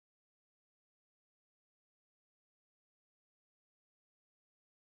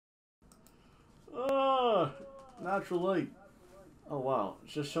Natural light. Oh wow,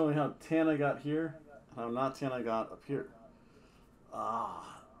 it's just showing how tan I got here, and how not tan I got up here.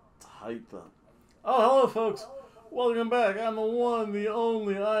 Ah, tight though. Oh, hello folks. Welcome back. I'm the one, the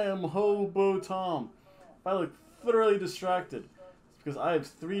only. I am Hobo Tom. If I look thoroughly distracted, it's because I have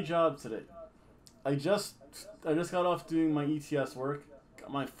 3 jobs today. I just got off doing my ETS work.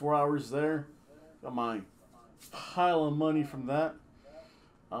 Got my 4 hours there. Got my pile of money from that.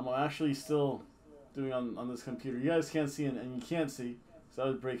 I'm actually still doing on this computer. You guys can't see and you can't see, so I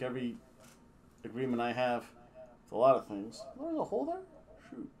would break every agreement I have with a lot of things. Oh, there's a hole there?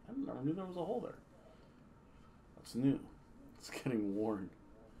 Shoot, I never knew there was a hole there. That's new. It's getting worn.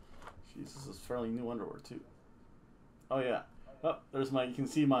 Jeez, this is fairly new underwear too. Oh yeah. Oh, there's my. You can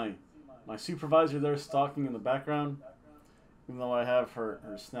see my supervisor there stalking in the background, even though I have her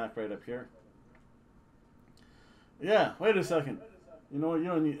snack right up here. Yeah. Wait a second. You know what? You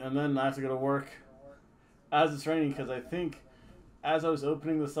don't need. And then I have to go to work as it's raining because I think as I was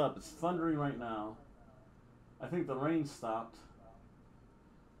opening this up, it's thundering right now. I think the rain stopped.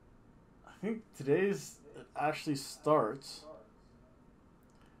 I think today's it actually starts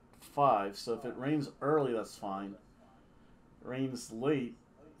at 5, so if it rains early, that's fine. If it rains late,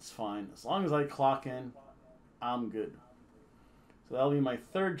 it's fine. As long as I clock in, I'm good. So that'll be my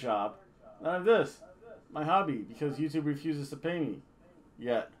 3rd job. None of this, my hobby, because YouTube refuses to pay me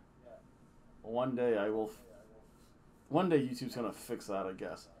yet. One day I will. One day YouTube's gonna fix that, I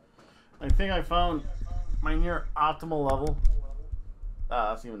guess. I think I found my near optimal level.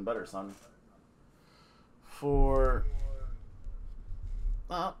 Ah, that's even better, son. For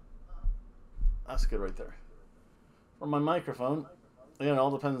that's good right there. For my microphone, again, it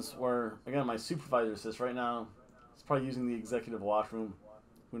all depends where. Again, my supervisor sits right now. He's probably using the executive washroom.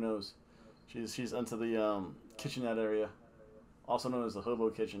 Who knows? She's into the kitchenette area, also known as the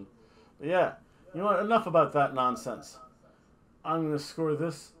Hobo kitchen. But yeah, you know what? Enough about that nonsense. I'm gonna score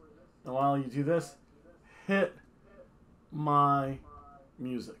this, and while you do this, hit my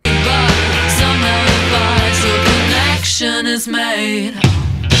music. Somehow the connection is made.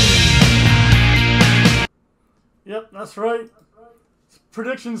 Yep, that's right. It's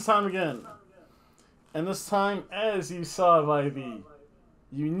predictions time again. And this time, as you saw by the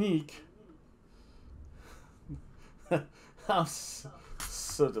unique... I'm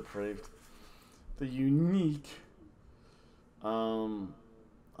so depraved. The unique... oh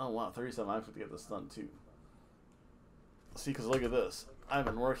wow, 37. I have to get this done too. See, because look at this. I've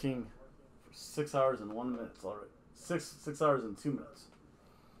been working for 6 hours and 1 minute already. 6 hours and 2 minutes.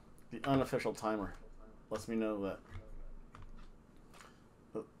 The unofficial timer lets me know that.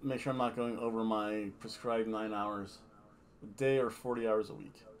 But make sure I'm not going over my prescribed 9 hours a day or 40 hours a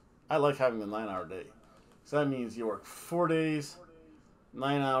week. I like having the 9-hour day. So that means you work 4 days,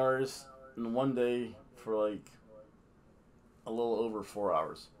 9 hours, and 1 day for like a little over 4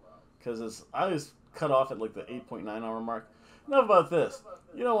 hours. Because I was cut off at like the 8.9 hour mark. Enough about this.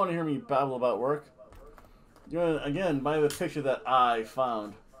 You don't want to hear me babble about work. You're gonna, again, by the picture that I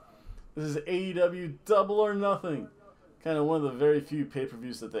found. This is AEW Double or Nothing. Kind of one of the very few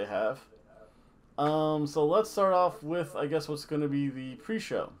pay-per-views that they have. So let's start off with, I guess, what's going to be the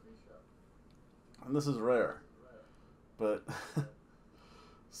pre-show. And this is rare. But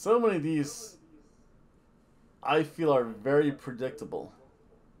so many of these I feel are very predictable.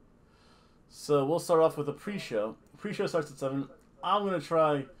 So we'll start off with a pre-show. Pre-show starts at 7. I'm going to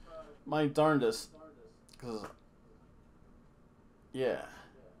try my darndest. Because, yeah.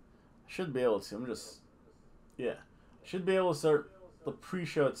 I should be able to. Yeah. I should be able to start the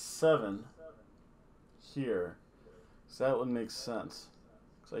pre-show at 7 here. So that would make sense.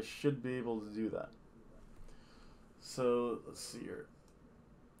 Because I should be able to do that. So, let's see here.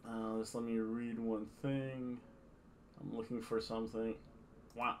 Just let me read one thing. I'm looking for something.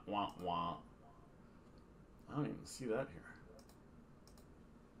 Wah, wah, wah. I don't even see that here.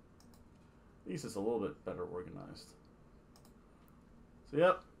 At least it's a little bit better organized. So,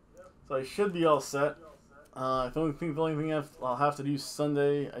 yep. So I should be all set. I think the only thing I'll have to do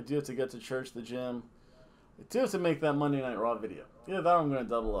Sunday, I do have to get to church, the gym. I do have to make that Monday Night Raw video. Either that or I'm going to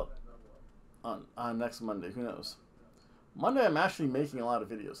double up on next Monday. Who knows? Monday I'm actually making a lot of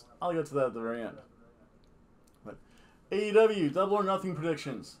videos. I'll get to that at the very end. But AEW Double or Nothing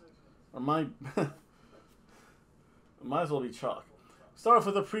predictions. Or might as well be chalk. Start off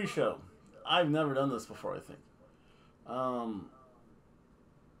with a pre-show. I've never done this before, I think.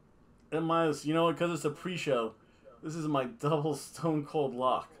 You know what? Because it's a pre-show, this is my double stone cold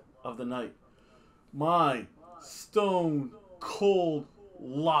lock of the night. My stone cold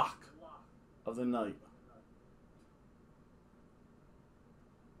lock of the night.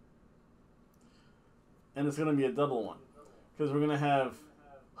 and it's going to be a double one. Because we're going to have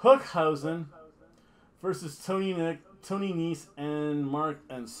Hookhausen versus Tony Nese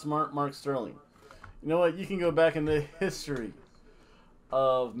and Smart Mark Sterling. You know what? You can go back in the history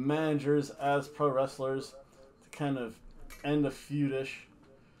of managers as pro wrestlers to kind of end a feudish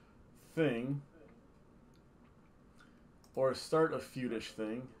thing or start a feudish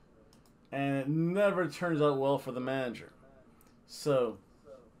thing, and it never turns out well for the manager. So,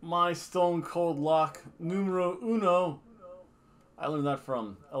 my Stone Cold Lock numero uno, I learned that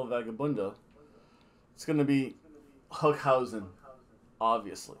from El Vagabundo. It's going to be Hookhausen,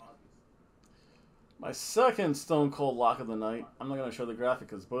 obviously. My second Stone Cold Lock of the night, I'm not going to show the graphic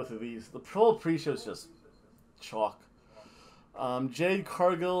because both of these, the whole pre-show is just chalk. Jade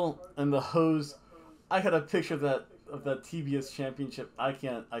Cargill and the Hose. I had a picture of that TBS championship. I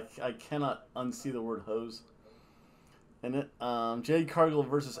cannot unsee the word Hose in it. Jade Cargill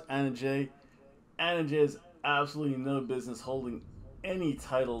versus Anna Jay. Anna Jay has absolutely no business holding any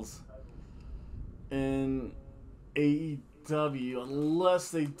titles in AEW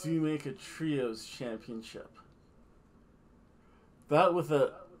unless they do make a trios championship. That with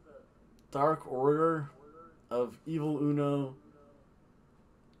a Dark Order of Evil Uno,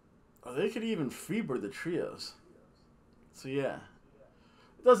 or they could even freebird the trios. So yeah,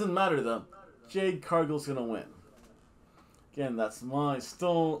 it doesn't matter though. Jade Cargill's gonna win. Again, that's my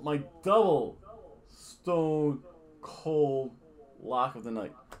double Stone Cold Lock of the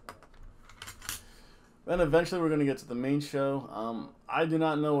night. Then eventually we're going to get to the main show. I do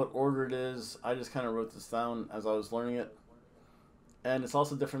not know what order it is. I just kind of wrote this down as I was learning it. And it's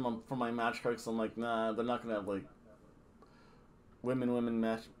also different from my match card, so I'm like, nah, they're not going to have, like, women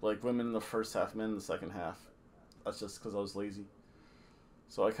match, like, women in the first half, men in the second half. That's just because I was lazy.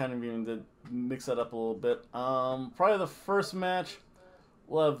 So I kind of even did mix that up a little bit. Probably the first match,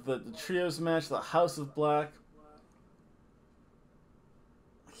 we'll have the trios match, the House of Black.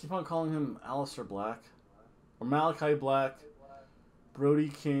 I keep on calling him Aleister Black. Or Malachi Black, Brody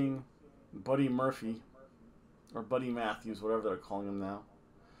King, Buddy Murphy, or Buddy Matthews, whatever they're calling him now,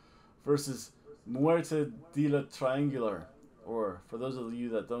 versus Muerte de la Triangular, or for those of you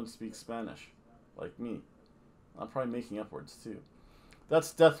that don't speak Spanish, like me, I'm probably making up words too.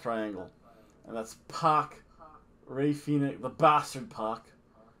 That's Death Triangle, and that's Pac, Ray Phoenix, the bastard Pac,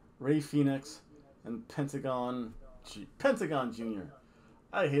 Ray Phoenix, and Pentagon Jr.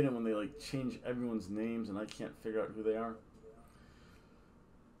 I hate it when they like change everyone's names and I can't figure out who they are.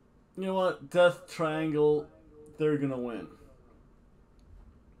 You know what? Death Triangle, they're gonna win.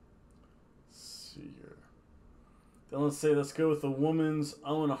 Let's see here. Then let's go with the women's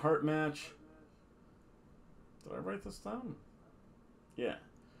Owen Hart match. Did I write this down? Yeah.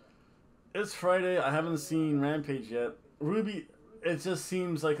 It's Friday. I haven't seen Rampage yet. Ruby, it just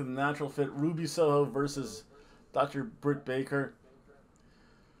seems like a natural fit. Ruby Soho versus Dr. Britt Baker.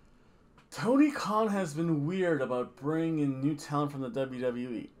 Tony Khan has been weird about bringing in new talent from the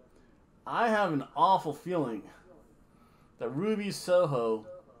WWE. I have an awful feeling that Ruby Soho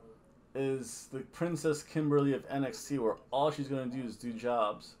is the Princess Kimberly of NXT, where all she's going to do is do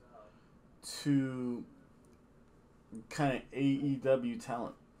jobs to kind of AEW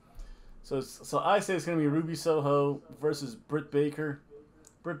talent. So I say it's going to be Ruby Soho versus Britt Baker.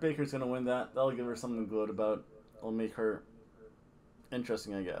 Britt Baker's going to win that. That'll give her something to gloat about. It'll make her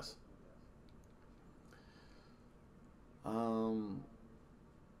interesting, I guess.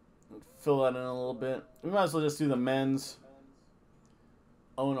 Fill that in a little bit. We might as well just do the men's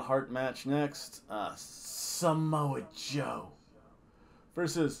Owen Hart match next. Samoa Joe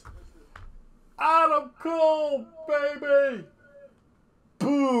versus Adam Cole, baby!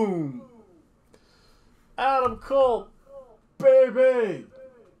 Boom! Adam Cole, baby!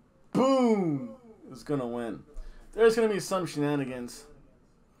 Boom! Is gonna win. There's gonna be some shenanigans.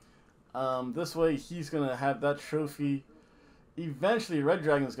 This way, he's going to have that trophy. Eventually, Red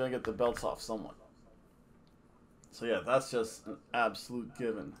Dragon's going to get the belts off someone. So, yeah, that's just an absolute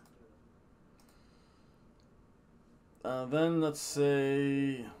given. Then, let's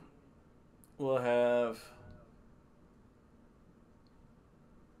say we'll have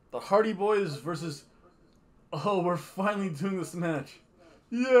the Hardy Boys versus... Oh, we're finally doing this match.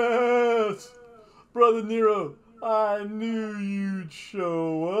 Yes! Brother Nero, I knew you'd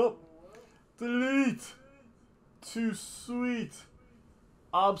show up. Delete. Too sweet.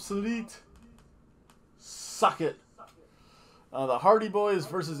 Obsolete. Suck it. The Hardy Boys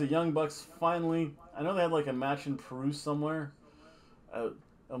versus the Young Bucks finally. I know they had like a match in Peru somewhere.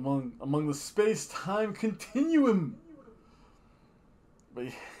 Among the space-time continuum. But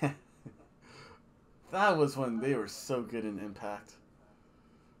yeah. That was when they were so good in Impact.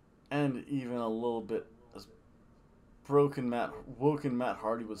 And even a little bit Woken Matt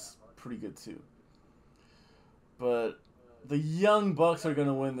Hardy was pretty good too. But the Young Bucks are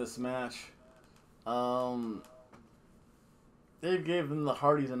gonna win this match. They gave them the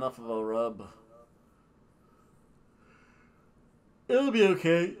Hardys enough of a rub. It'll be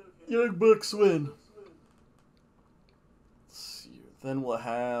okay. Young Bucks win. Let's see. Then we'll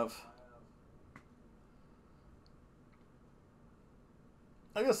have,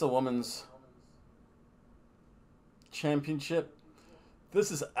 I guess, a women's championship. This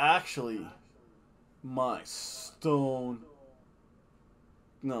is actually my Stone.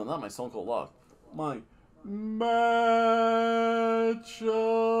 No, not my Stone Cold Lock. My match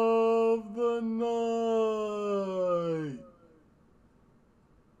of the night.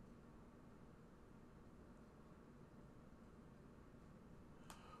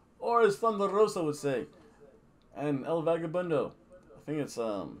 Or as Thunder Rosa would say, and El Vagabundo. I think it's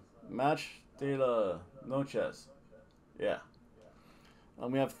Match de la Noches. Yeah.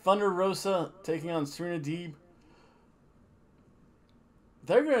 We have Thunder Rosa taking on Serena Deeb.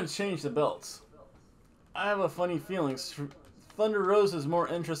 They're going to change the belts. I have a funny feeling. Thunder Rosa is more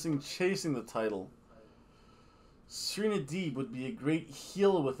interesting chasing the title. Serena Deeb would be a great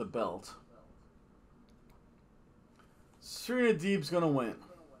heel with a belt. Serena Deeb's going to win.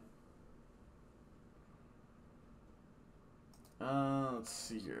 Let's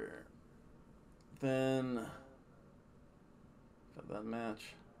see here. Then got that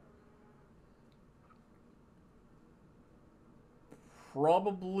match.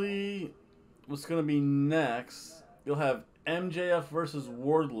 Probably what's going to be next, you'll have MJF versus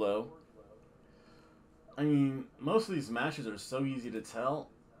Wardlow. I mean, most of these matches are so easy to tell.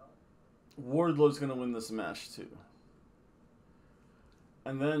 Wardlow's going to win this match too.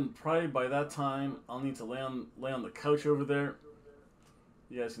 And then probably by that time, I'll need to lay on the couch over there.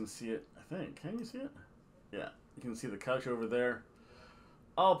 You guys can see it, I think. Can you see it? Yeah, you can see the couch over there.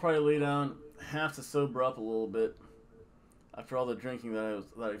 I'll probably lay down, have to sober up a little bit after all the drinking that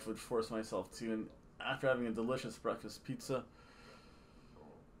I would force myself to, and after having a delicious breakfast pizza.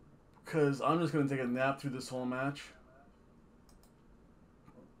 Because I'm just going to take a nap through this whole match.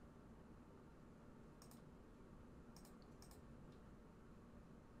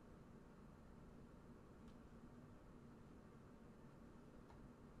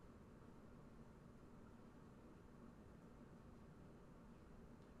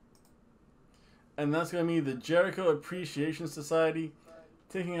 And that's going to be the Jericho Appreciation Society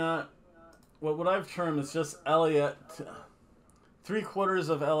taking on what I've termed is just LAX, 3/4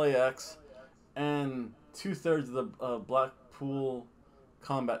 of LAX and 2/3 of the Blackpool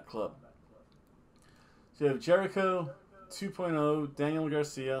Combat Club. So you have Jericho 2.0, Daniel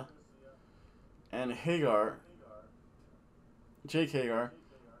Garcia, and Jake Hagar,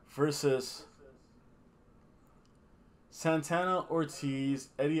 versus Santana Ortiz,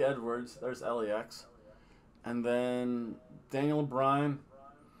 Eddie Edwards, there's LAX, and then Daniel Bryan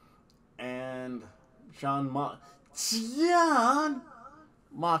and John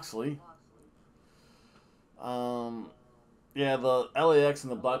Moxley. Yeah, the LAX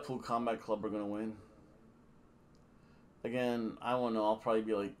and the Blackpool Combat Club are going to win. Again, I won't know. I'll probably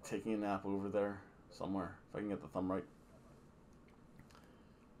be like taking a nap over there somewhere if I can get the thumb right.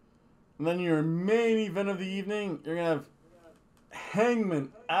 And then your main event of the evening, you're going to have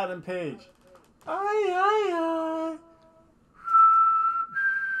Hangman Adam Page. Aye, aye, aye.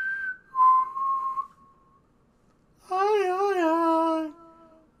 Aye, aye, aye.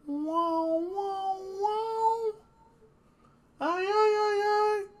 Wow, wow, wow. Aye, aye, aye,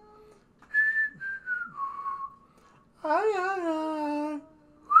 aye. Aye, aye, aye.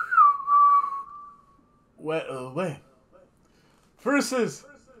 Wait. Versus.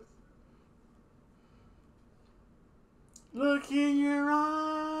 Look in your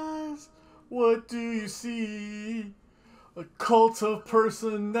eyes, what do you see? A cult of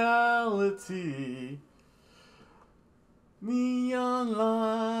personality. Neon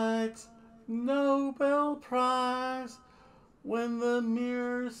lights, Nobel Prize. When the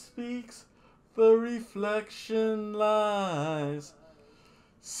mirror speaks, the reflection lies.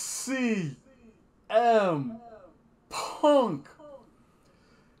 CM Punk.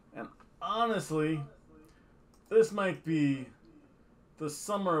 And honestly, this might be the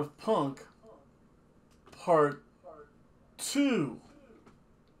Summer of Punk Part 2.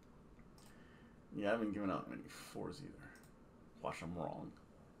 Yeah, I haven't given out many 4s either. Watch, I'm wrong.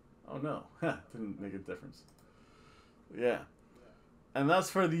 Oh no, didn't make a difference. Yeah. And that's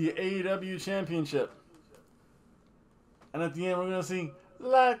for the AEW Championship. And at the end, we're going to sing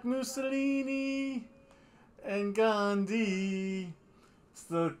like Mussolini and Gandhi. It's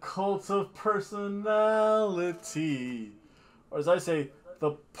the cult of personality. Or as I say,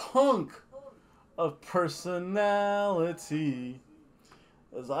 the punk of personality.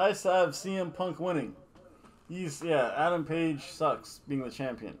 As I have CM Punk winning. Adam Page sucks being the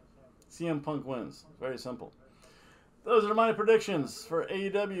champion. CM Punk wins. Very simple. Those are my predictions for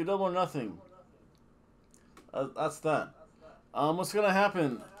AEW Double or Nothing. That's that. What's going to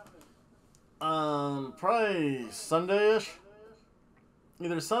happen? Probably Sunday-ish.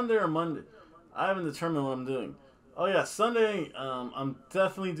 Either Sunday or Monday. I haven't determined what I'm doing. Oh yeah, Sunday, I'm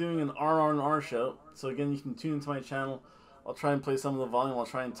definitely doing an R&R show. So again, you can tune into my channel. I'll try and play some of the volume. I'll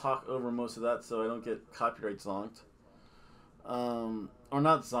try and talk over most of that so I don't get copyright zonked. Or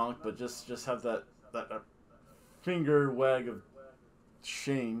not zonked, but just have that finger wag of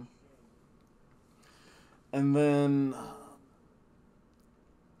shame. And then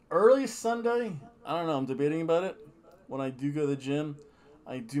early Sunday, I don't know, I'm debating about it. When I do go to the gym,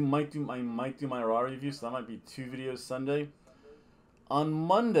 I might do my Raw review, so that might be 2 videos Sunday. On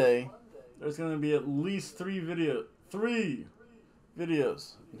Monday, there's going to be at least 3 videos.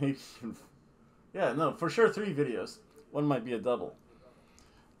 Maybe for sure 3 videos. One might be a double.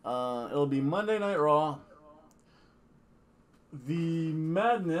 It'll be Monday Night Raw. The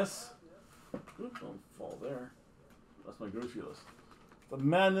Madness. Oops, don't fall there. That's my grocery list. The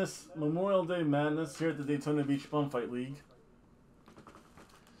Madness, Memorial Day Madness here at the Daytona Beach Bumfight League.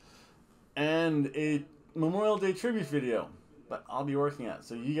 And a Memorial Day tribute video that I'll be working at.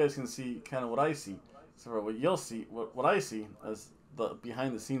 So you guys can see kind of what I see. So what you'll see, what I see as the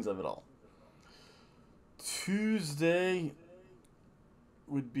behind the scenes of it all. Tuesday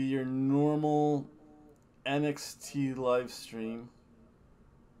would be your normal NXT live stream.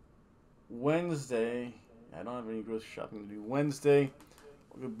 Wednesday, I don't have any grocery shopping to do. Wednesday,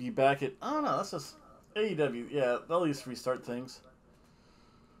 we'll be back at, oh no, that's just AEW. Yeah, they'll at least restart things.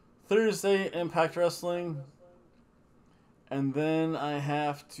 Thursday, Impact Wrestling. And then I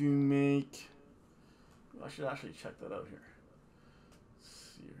have to make, I should actually check that out here.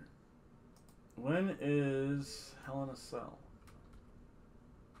 Let's see here. When is Hell in a Cell?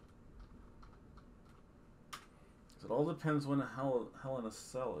 It all depends when Hell in a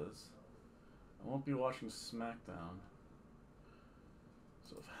Cell is. I won't be watching SmackDown.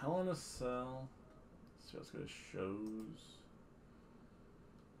 So if Hell in a Cell, let's see, let's go to shows.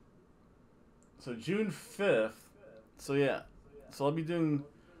 So June 5th. So yeah. So I'll be doing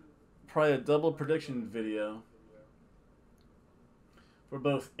probably a double prediction video for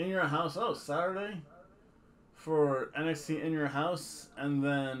both In Your House. Oh, Saturday for NXT In Your House, and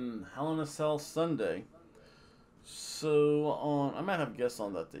then Hell in a Cell Sunday. So I might have guests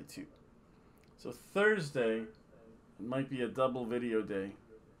on that day too. So Thursday, it might be a double video day.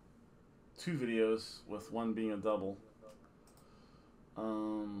 2 videos with one being a double.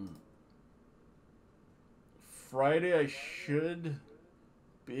 Friday I should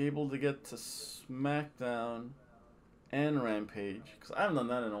be able to get to SmackDown and Rampage, because I haven't done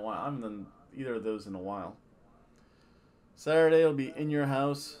that in a while. I haven't done either of those in a while. Saturday it'll be In Your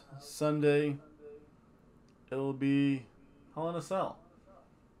House. Sunday it'll be Hell in a Cell.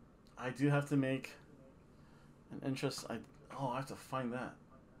 I do have to make an interest. I have to find that.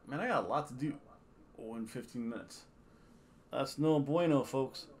 Man, I got a lot to do. In 15 minutes. That's no bueno,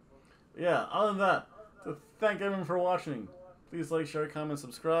 folks. Yeah, other than that, to thank everyone for watching. Please like, share, comment,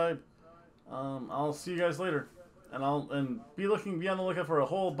 subscribe. I'll see you guys later, and be on the lookout for a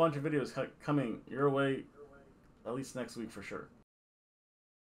whole bunch of videos coming your way, at least next week for sure.